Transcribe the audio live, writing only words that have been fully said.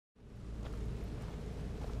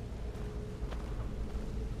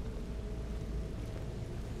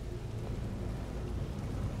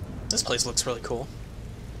This place looks really cool.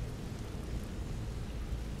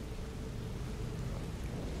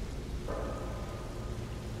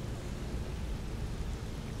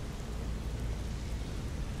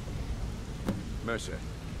 Mercer,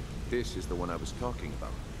 this is the one I was talking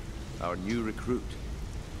about. Our new recruit.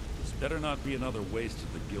 This better not be another waste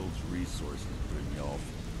of the guild's resources, Brynjolf.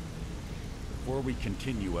 Before we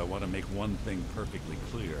continue, I want to make one thing perfectly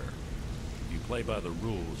clear. If you play by the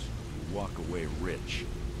rules, you walk away rich.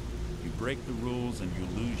 You break the rules and you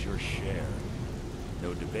lose your share.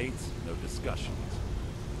 No debates, no discussions.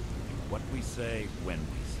 We do what we say, when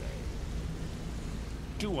we say.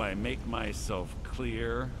 Do I make myself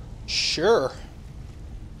clear? Sure.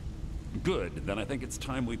 Good, then I think it's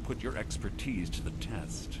time we put your expertise to the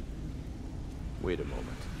test. Wait a moment.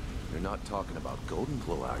 You're not talking about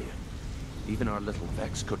Goldenglow, are you? Even our little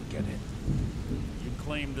Vex couldn't get in. You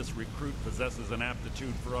claim this recruit possesses an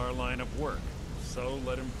aptitude for our line of work, so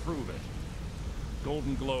let him prove it.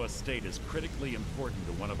 Goldenglow Estate is critically important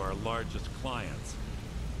to one of our largest clients.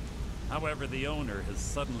 However, the owner has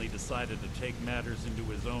suddenly decided to take matters into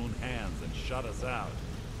his own hands and shut us out.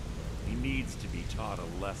 He needs to be taught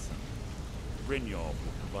a lesson. Brynjolf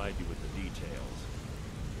will provide you with the details.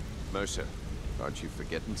 Mercer, aren't you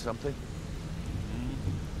forgetting something?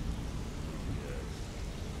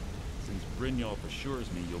 Yes. Since Brynjolf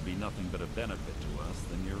assures me you'll be nothing but a benefit to us,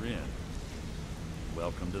 then you're in.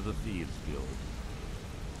 Welcome to the Thieves Guild.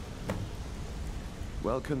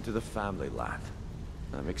 Welcome to the family, lad.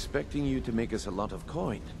 I'm expecting you to make us a lot of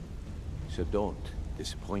coin. So don't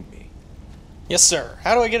disappoint me. Yes, sir.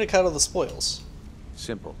 How do I get a cut of the spoils?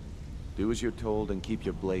 Simple. Do as you're told and keep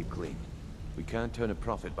your blade clean. We can't turn a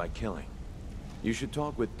profit by killing. You should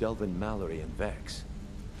talk with Delvin Mallory and Vex.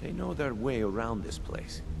 They know their way around this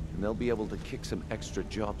place, and they'll be able to kick some extra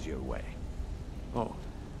jobs your way. Oh,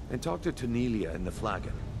 and talk to Tanelia in the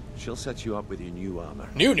Flagon. She'll set you up with your new armor.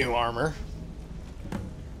 New armor?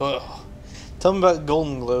 Ugh. Tell me about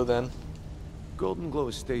Goldenglow, then. Goldenglow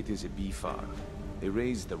Estate is a bee farm. They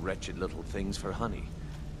raise the wretched little things for honey.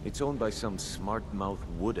 It's owned by some smart-mouthed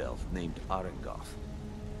wood elf named Arengoth.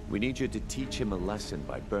 We need you to teach him a lesson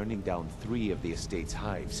by burning down 3 of the estate's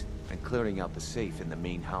hives and clearing out the safe in the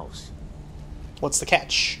main house. What's the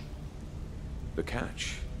catch? The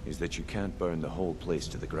catch is that you can't burn the whole place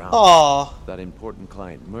to the ground. Aww. That important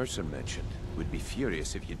client Mercer mentioned would be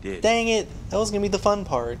furious if you did. Dang it. That was gonna be the fun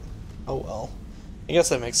part. Oh well. I guess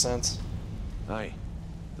that makes sense. Aye.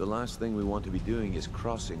 The last thing we want to be doing is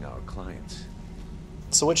crossing our clients.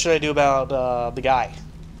 So what should I do about the guy?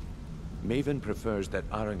 Maven prefers that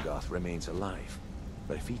Arengoth remains alive,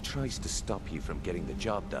 but if he tries to stop you from getting the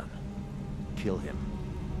job done, kill him.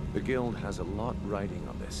 The guild has a lot riding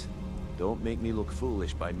on this. Don't make me look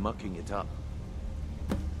foolish by mucking it up.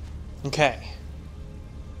 Okay.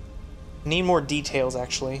 Need more details,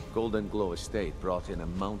 actually. Goldenglow Estate brought in a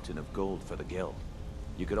mountain of gold for the guild.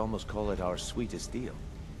 You could almost call it our sweetest deal.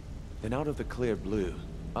 Then out of the clear blue,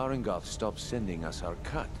 Arengoth stopped sending us our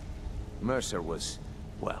cut. Mercer was,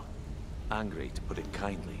 well, angry to put it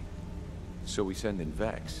kindly. So we send in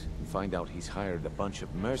Vex and find out he's hired a bunch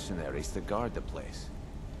of mercenaries to guard the place.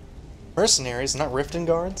 Mercenaries, not Riften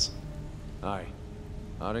guards? Aye.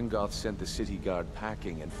 Arengoth sent the city guard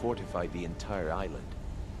packing and fortified the entire island.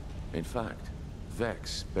 In fact,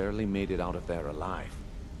 Vex barely made it out of there alive.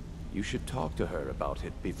 You should talk to her about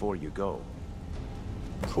it before you go.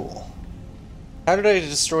 Cool. How did I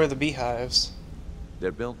destroy the beehives?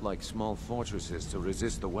 They're built like small fortresses to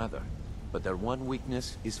resist the weather, but their one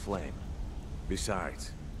weakness is flame.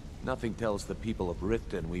 Besides, nothing tells the people of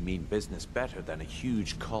Riften we mean business better than a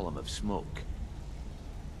huge column of smoke.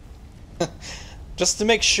 Just to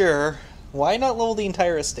make sure, why not level the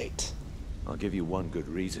entire estate? I'll give you one good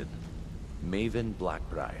reason. Maven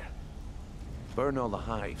Blackbriar. Burn all the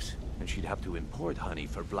hives, and she'd have to import honey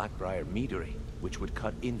for Blackbriar meadery, which would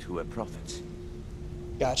cut into her profits.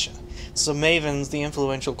 Gotcha. So Maven's the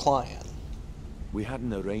influential client. We had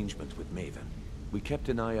an arrangement with Maven. We kept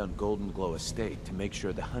an eye on Goldenglow Estate to make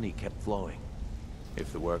sure the honey kept flowing.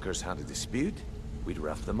 If the workers had a dispute, we'd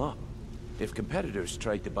rough them up. If competitors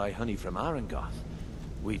tried to buy honey from Arengoth,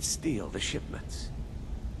 we'd steal the shipments.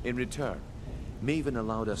 In return, Maven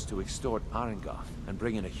allowed us to extort Arengoth and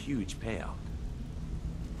bring in a huge payout.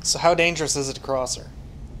 So how dangerous is it to cross her?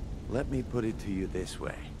 Let me put it to you this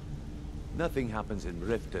way. Nothing happens in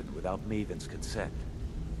Riften without Maven's consent.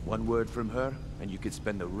 One word from her, and you could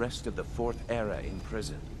spend the rest of the 4th era in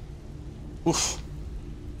prison. Oof.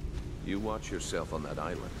 You watch yourself on that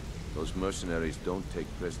island. Those mercenaries don't take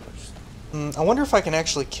prisoners. I wonder if I can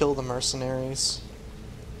actually kill the mercenaries.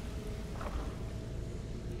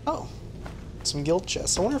 Oh. Some guild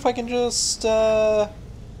chests. I wonder if I can just, oh,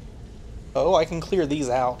 I can clear these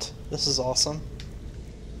out. This is awesome.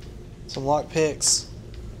 Some lockpicks.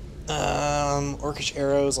 Orcish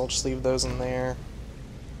arrows, I'll just leave those in there.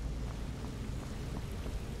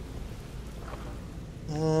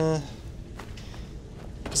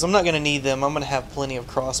 Because I'm not going to need them. I'm going to have plenty of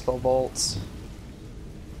crossbow bolts.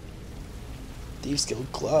 Thieves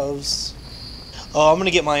Guild gloves. Oh, I'm going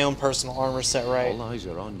to get my own personal armor set, right? All eyes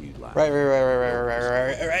are on you, lad.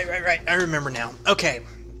 Right. I remember now. Okay.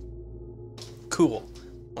 Cool.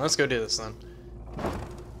 Well, let's go do this then.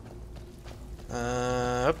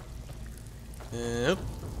 Up.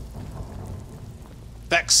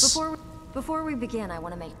 Vex. Before we begin, I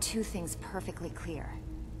want to make two things perfectly clear.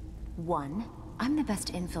 One, I'm the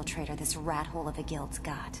best infiltrator this rat hole of a guild's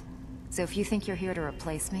got. So if you think you're here to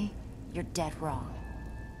replace me, you're dead wrong.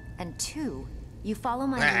 And two, you follow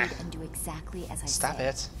my lead and do exactly as I say. Stop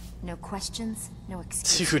it. No questions, no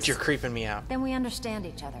excuses. Dude, you're creeping me out. Then we understand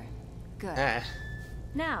each other. Good.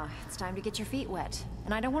 Now, it's time to get your feet wet.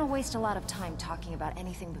 And I don't want to waste a lot of time talking about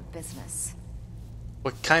anything but business.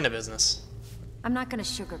 What kind of business? I'm not gonna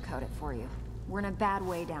sugarcoat it for you. We're in a bad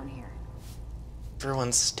way down here.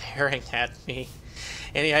 Everyone's staring at me.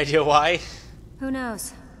 Any idea why? Who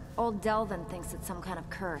knows? Old Delvin thinks it's some kind of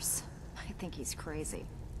curse. I think he's crazy.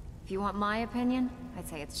 If you want my opinion, I'd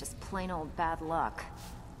say it's just plain old bad luck.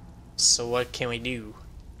 So what can we do?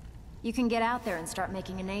 You can get out there and start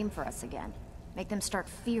making a name for us again. Make them start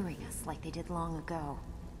fearing us like they did long ago.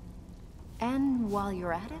 And while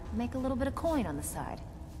you're at it, make a little bit of coin on the side.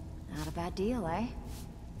 Not a bad deal, eh?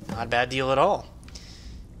 Not a bad deal at all.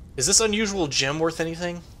 Is this unusual gem worth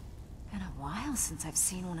anything? Been a while since I've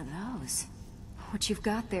seen one of those. What you've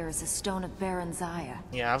got there is a stone of Baron Zaya.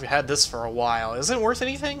 Yeah, I've had this for a while. Is it worth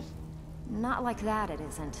anything? Not like that, it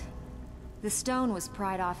isn't. The stone was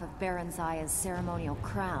pried off of Baron Zaya's ceremonial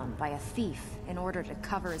crown by a thief in order to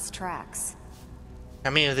cover his tracks.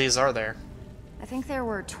 How many of these are there? I think there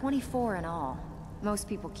were 24 in all. Most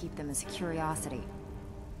people keep them as a curiosity.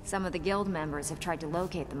 Some of the guild members have tried to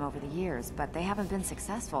locate them over the years, but they haven't been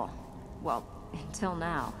successful. Well, until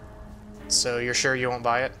now. So you're sure you won't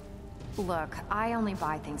buy it? Look, I only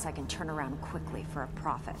buy things I can turn around quickly for a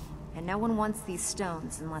profit. And no one wants these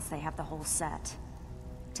stones unless they have the whole set.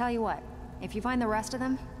 Tell you what, if you find the rest of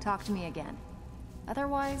them, talk to me again.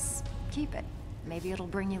 Otherwise, keep it. Maybe it'll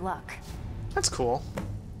bring you luck. That's cool.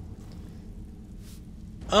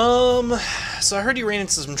 So I heard you ran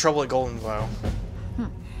into some trouble at Goldenglow.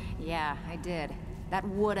 Yeah, I did. That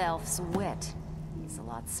wood elf's wit. He's a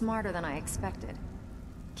lot smarter than I expected.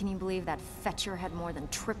 Can you believe that fetcher had more than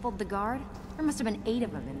tripled the guard? There must have been 8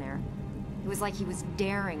 of them in there. It was like he was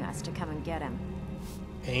daring us to come and get him.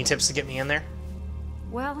 Any tips to get me in there?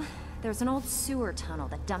 Well, there's an old sewer tunnel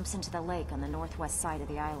that dumps into the lake on the northwest side of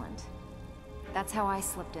the island. That's how I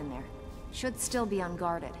slipped in there. Should still be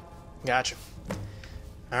unguarded. Gotcha.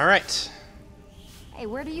 Alright. Hey,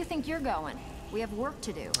 where do you think you're going? We have work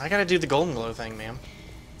to do. I gotta do the Goldenglow thing, ma'am.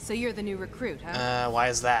 So you're the new recruit, huh? Why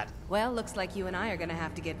is that? Well, looks like you and I are gonna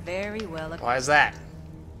have to get very well acquainted. Why is that?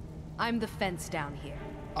 I'm the fence down here.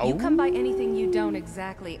 Oh. You come by anything you don't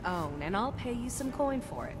exactly own, and I'll pay you some coin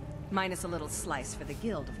for it. Minus a little slice for the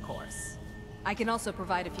guild, of course. I can also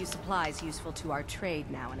provide a few supplies useful to our trade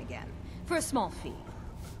now and again, for a small fee.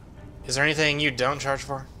 Is there anything you don't charge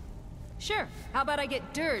for? Sure. How about I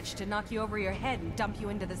get Dirge to knock you over your head and dump you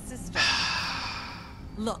into the cistern?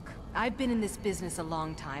 Look, I've been in this business a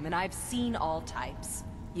long time, and I've seen all types.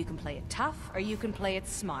 You can play it tough, or you can play it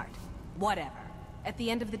smart. Whatever. At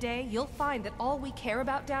the end of the day, you'll find that all we care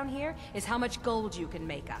about down here is how much gold you can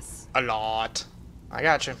make us. A lot. I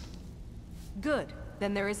gotcha. Good.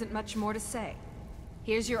 Then there isn't much more to say.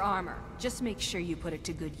 Here's your armor. Just make sure you put it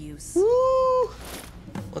to good use. Woo!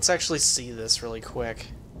 Let's actually see this really quick.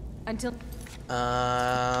 Until...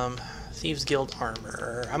 Thieves Guild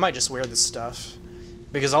armor. I might just wear this stuff.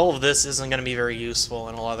 Because all of this isn't going to be very useful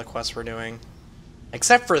in a lot of the quests we're doing.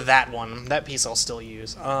 Except for that one. That piece I'll still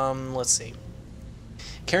use. Let's see.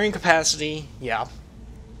 Carrying capacity, yeah.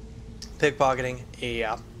 Pickpocketing,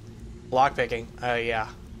 yeah. Lockpicking, yeah.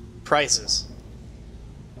 Prices.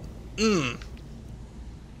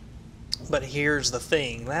 But here's the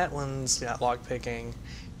thing. That one's got lockpicking,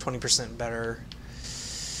 20% better.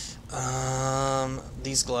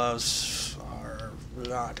 These gloves are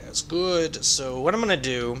not as good. So what I'm going to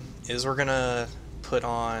do is we're going to put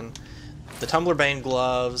on the Tumblerbane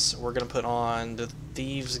gloves. We're going to put on the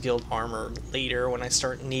Thieves Guild armor later when I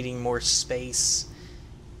start needing more space.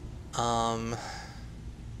 Right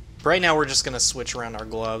now we're just going to switch around our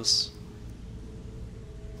gloves.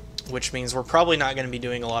 Which means we're probably not going to be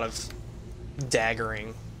doing a lot of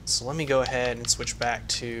daggering. So let me go ahead and switch back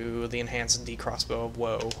to the enhanced D crossbow of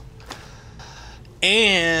woe.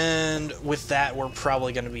 And with that, we're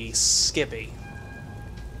probably going to be skippy.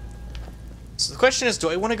 So the question is, do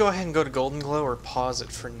I want to go ahead and go to Goldenglow or pause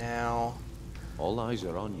it for now? All eyes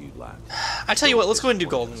are on you, lad. I tell you what, let's go ahead and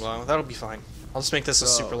do Goldenglow. That'll be fine. I'll just make this a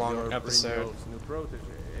super long episode.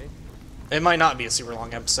 It might not be a super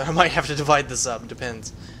long episode. I might have to divide this up.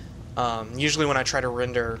 Depends. Usually when I try to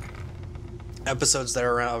render episodes that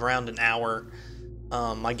are around an hour,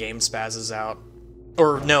 my game spazzes out.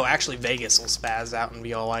 Or no, actually Vegas will spazz out and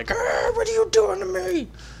be all like, "What are you doing to me?"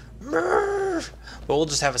 But we'll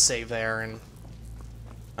just have a save there, and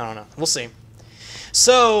I don't know. We'll see.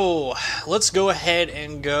 So let's go ahead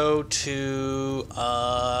and go to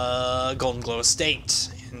Goldenglow Estate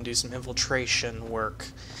and do some infiltration work.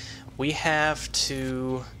 We have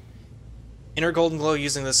to enter Goldenglow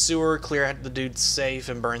using the sewer, clear out the dude's safe,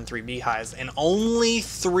 and burn 3 beehives. And only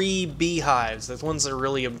 3 beehives. That's one's a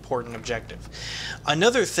really important objective.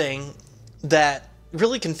 Another thing that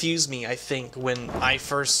really confused me, I think, when I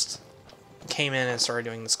first came in and started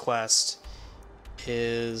doing this quest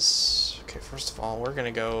is... Okay, first of all, we're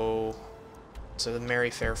going to go to the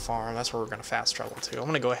Merryfair Farm. That's where we're going to fast travel to. I'm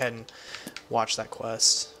going to go ahead and watch that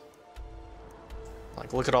quest.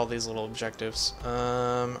 Like, look at all these little objectives.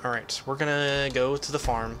 Alright, we're gonna go to the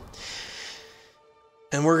farm.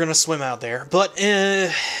 And we're gonna swim out there. But,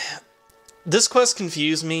 this quest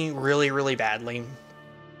confused me really, really badly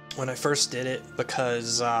when I first did it,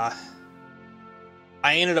 because, I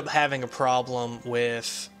ended up having a problem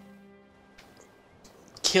with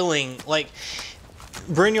killing, like...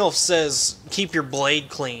 Brynjolf says, keep your blade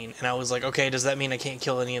clean, and I was like, okay, does that mean I can't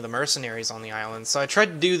kill any of the mercenaries on the island? So I tried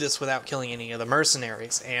to do this without killing any of the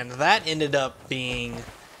mercenaries, and that ended up being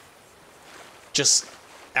just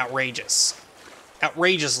outrageous.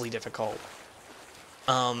 Outrageously difficult.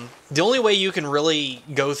 The only way you can really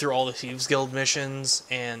go through all the Thieves Guild missions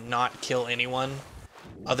and not kill anyone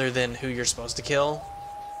other than who you're supposed to kill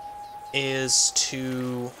is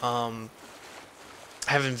to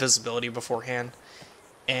have invisibility beforehand.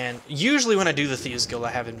 And usually when I do the Thieves Guild,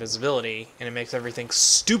 I have invisibility, and it makes everything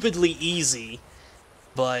stupidly easy.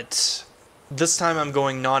 But this time I'm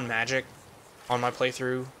going non-magic on my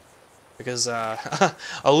playthrough, because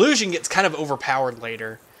illusion gets kind of overpowered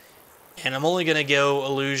later. And I'm only going to go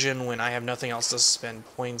illusion when I have nothing else to spend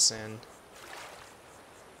points in.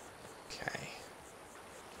 Okay.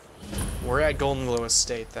 We're at Goldenglow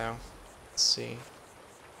Estate, though. Let's see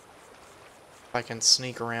if I can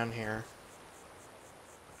sneak around here.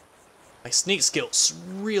 My sneak skill's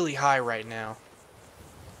really high right now,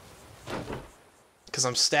 because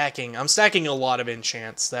I'm stacking a lot of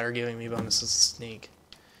enchants that are giving me bonuses to sneak.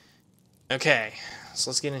 Okay,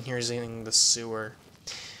 so let's get in here using the sewer.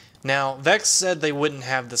 Now, Vex said they wouldn't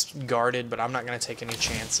have this guarded, but I'm not going to take any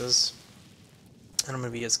chances. And I'm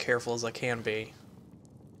going to be as careful as I can be.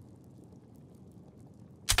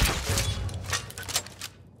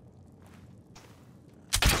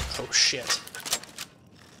 Oh, shit.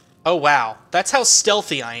 Oh, wow. That's how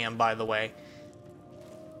stealthy I am, by the way.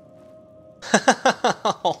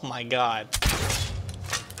 Oh, my God.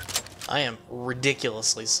 I am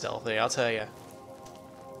ridiculously stealthy, I'll tell you.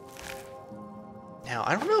 Now,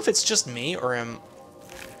 I don't know if it's just me, or am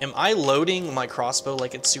I loading my crossbow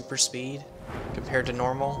like it's super speed compared to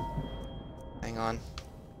normal? Hang on.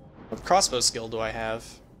 What crossbow skill do I have?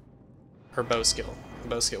 Or bow skill.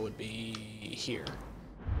 Bow skill would be here.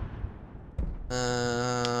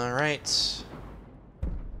 Right.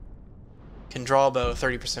 Can draw a bow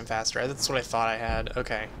 30% faster. That's what I thought I had.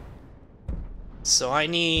 Okay. So I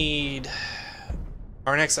need...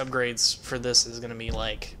 Our next upgrades for this is going to be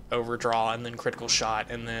like overdraw and then critical shot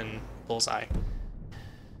and then bullseye.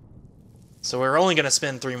 So we're only going to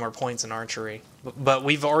spend 3 more points in archery. But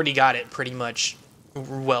we've already got it pretty much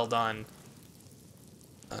well done.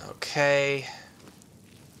 Okay.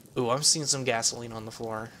 Ooh, I'm seeing some gasoline on the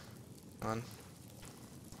floor. Hang on.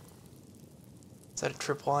 Is that a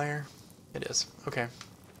tripwire? It is. Okay.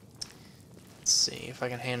 Let's see if I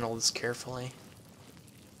can handle this carefully.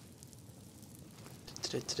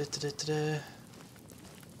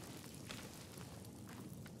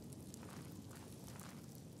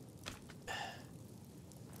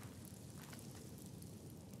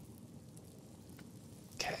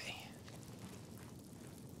 Okay.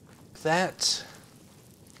 That.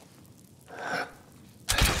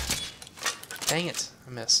 Dang it, I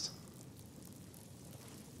missed.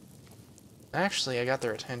 Actually, I got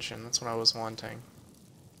their attention. That's what I was wanting.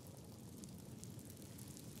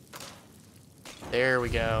 There we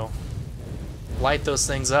go. Light those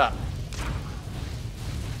things up.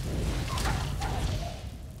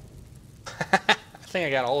 think I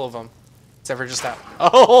got all of them. Except for just that.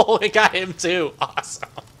 Oh, it got him too. Awesome.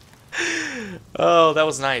 Oh, that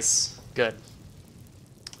was nice. Good.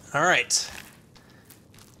 Alright.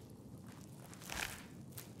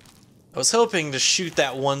 I was hoping to shoot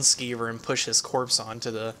that one skeever and push his corpse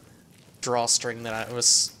onto the drawstring that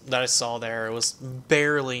I saw there. It was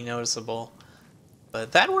barely noticeable.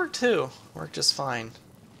 But that worked too. Worked just fine.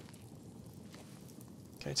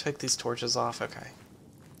 Can I take these torches off? Okay.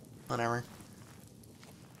 Whatever.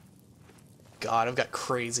 God, I've got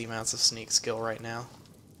crazy amounts of sneak skill right now.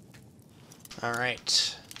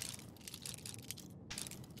 Alright.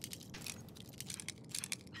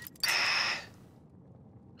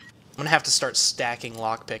 I'm gonna have to start stacking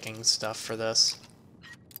lockpicking stuff for this.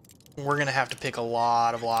 We're gonna have to pick a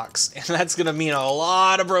lot of locks, and that's gonna mean a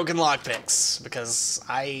lot of broken lockpicks, because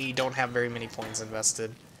I don't have very many points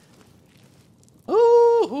invested.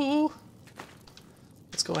 Ooh!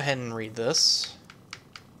 Let's go ahead and read this.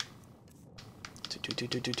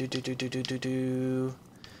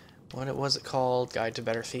 What was it called? Guide to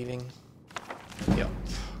Better Thieving. Yep.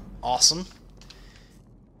 Awesome.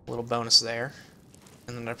 A little bonus there.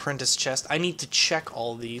 And then an apprentice chest. I need to check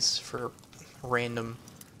all these for random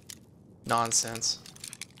nonsense.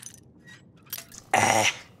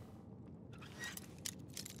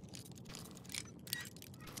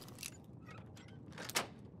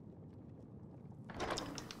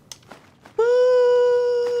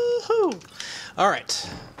 Woohoo! Alright.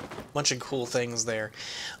 Bunch of cool things there.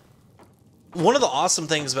 One of the awesome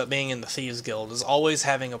things about being in the Thieves Guild is always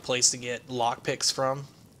having a place to get lockpicks from.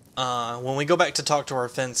 When we go back to talk to our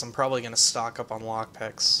fence, I'm probably going to stock up on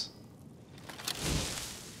lockpicks.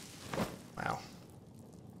 Wow.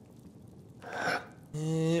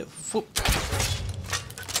 Whoop.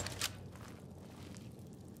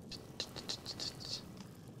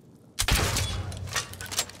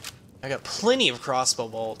 I got plenty of crossbow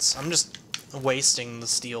bolts. I'm just wasting the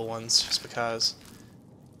steel ones just because.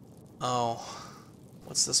 Oh.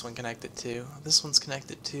 What's this one connected to? This one's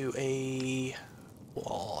connected to a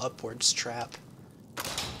wall upwards trap.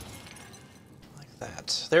 Like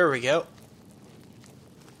that. There we go.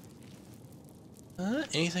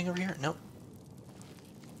 Anything over here? Nope.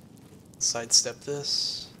 Sidestep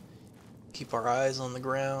this. Keep our eyes on the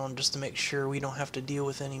ground just to make sure we don't have to deal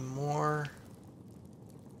with any more.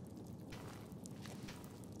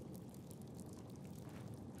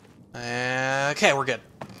 Okay, we're good.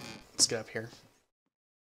 Let's get up here.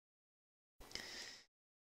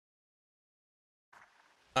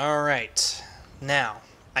 Alright. Now,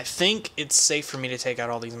 I think it's safe for me to take out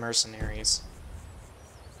all these mercenaries.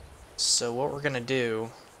 So what we're going to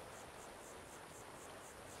do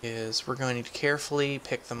is we're going to carefully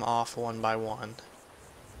pick them off one by one.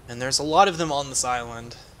 And there's a lot of them on this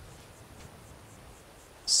island.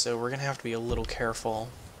 So we're going to have to be a little careful.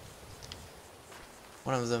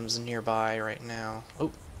 One of them's nearby right now.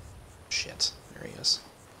 Oh, shit. There he is.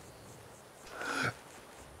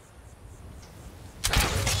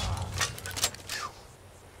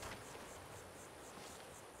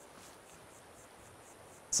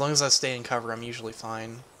 As long as I stay in cover, I'm usually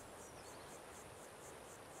fine.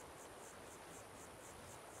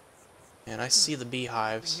 And I see the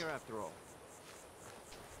beehives. Here after all.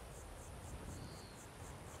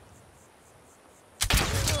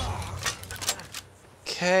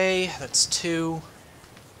 Okay, that's two.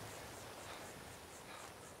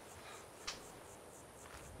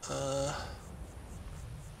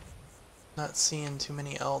 Not seeing too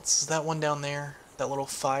many else. Is that one down there? That little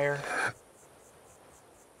fire?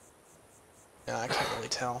 Yeah, I can't really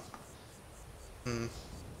tell.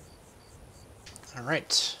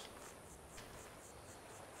 Alright.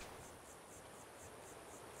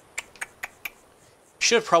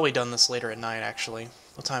 Should have probably done this later at night, actually.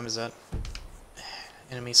 What time is it?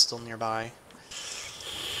 Enemy's still nearby.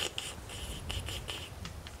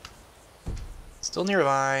 Still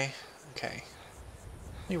nearby. Okay.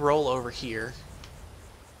 Let me roll over here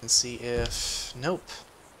and see if... Nope.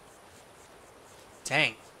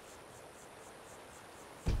 Dang.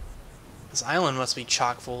 This island must be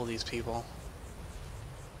chock full of these people.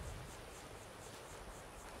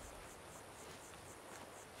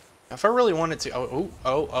 If I really wanted to...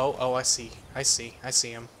 Oh, I see. I see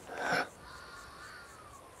him.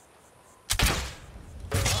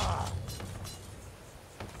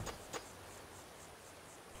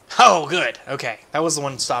 Oh, good. Okay, that was the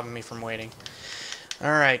one stopping me from waiting.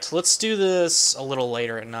 Alright, let's do this a little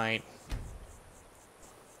later at night.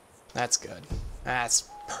 That's good. That's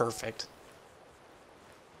perfect.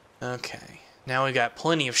 Okay, now we got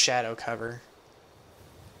plenty of shadow cover.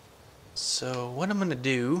 So, what I'm gonna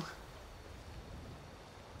do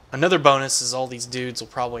Another bonus is all these dudes will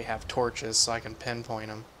probably have torches, so I can pinpoint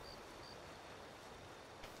them.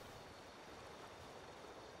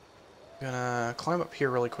 Gonna climb up here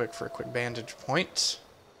really quick for a quick vantage point.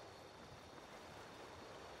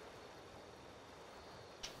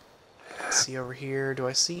 Let's see over here. Do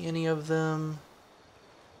I see any of them?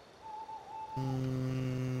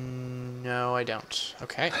 No, I don't.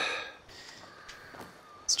 Okay.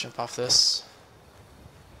 Let's jump off this.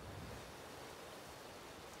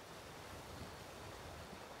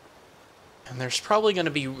 And there's probably going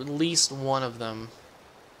to be at least one of them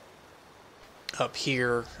up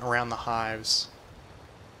here around the hives.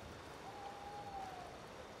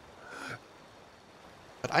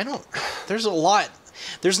 But I don't... There's a lot...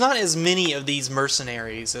 There's not as many of these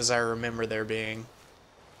mercenaries as I remember there being.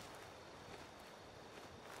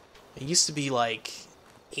 It used to be like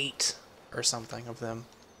 8 or something of them.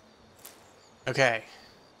 Okay.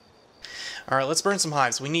 Alright, let's burn some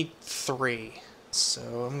hives. We need 3. So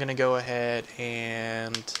I'm going to go ahead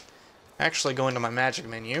and actually go into my magic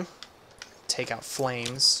menu. Take out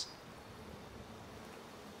flames.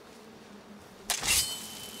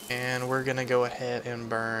 And we're going to go ahead and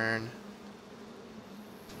burn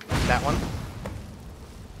that one.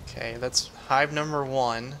 Okay, that's hive number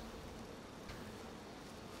 1.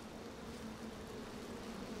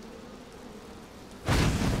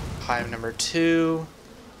 Hive number 2.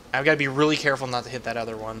 I've got to be really careful not to hit that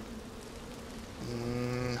other one.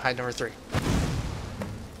 Hive number 3.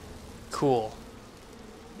 Cool.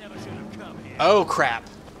 Oh crap.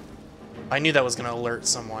 I knew that was going to alert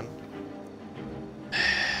someone.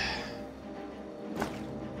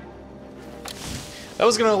 That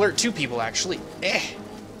was going to alert 2 people, actually.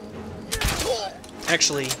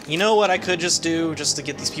 Actually, you know what I could just do just to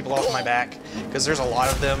get these people off my back? Because there's a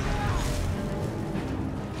lot of them.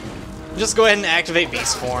 Just go ahead and activate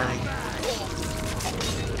beast form.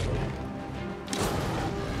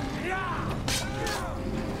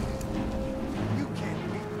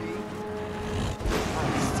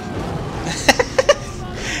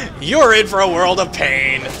 You're in for a world of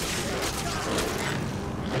pain.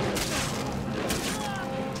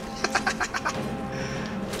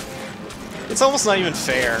 It's almost not even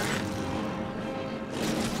fair.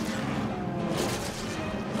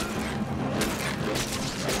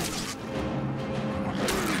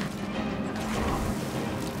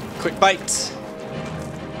 Quick bite.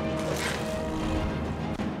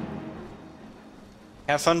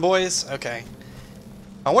 Have fun, boys? Okay.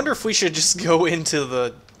 I wonder if we should just go into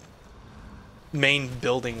the main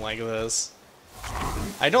building like this.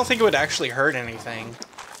 I don't think it would actually hurt anything.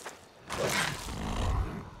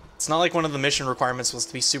 It's not like one of the mission requirements was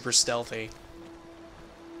to be super stealthy.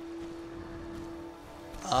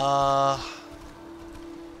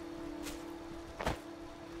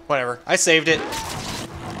 Whatever. I saved it.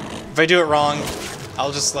 If I do it wrong,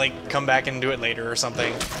 I'll just, like, come back and do it later or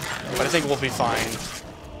something. But I think we'll be fine.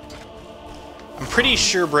 I'm pretty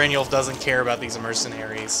sure Brynjolf doesn't care about these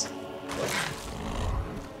mercenaries.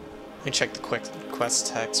 Let me check the quick quest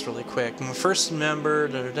text really quick. I'm a first member.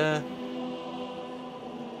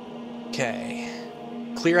 Okay.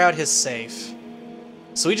 Clear out his safe.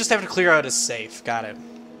 So we just have to clear out his safe. Got it.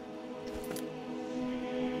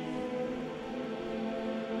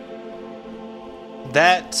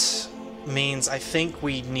 That means I think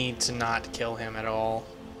we need to not kill him at all.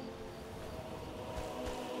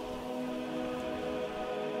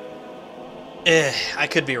 I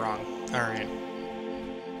could be wrong. Alright.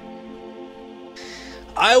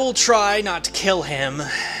 I will try not to kill him,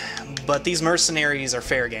 but these mercenaries are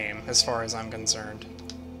fair game, as far as I'm concerned.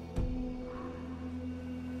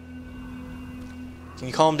 Can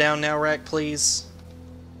you calm down now, Rek, please?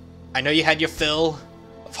 I know you had your fill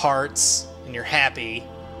of hearts, and you're happy.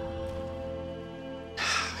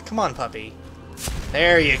 Come on, puppy.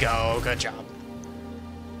 There you go. Good job.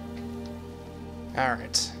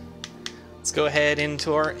 Alright. Let's go ahead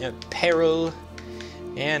into our apparel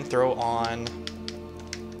and throw on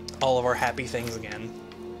all of our happy things again.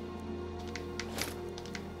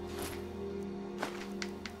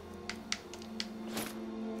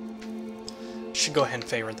 Should go ahead and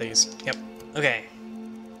favorite these. Yep. Okay.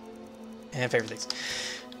 And favorite these.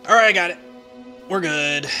 Alright, I got it. We're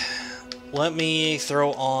good. Let me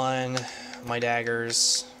throw on my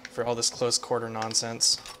daggers for all this close quarter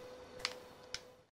nonsense.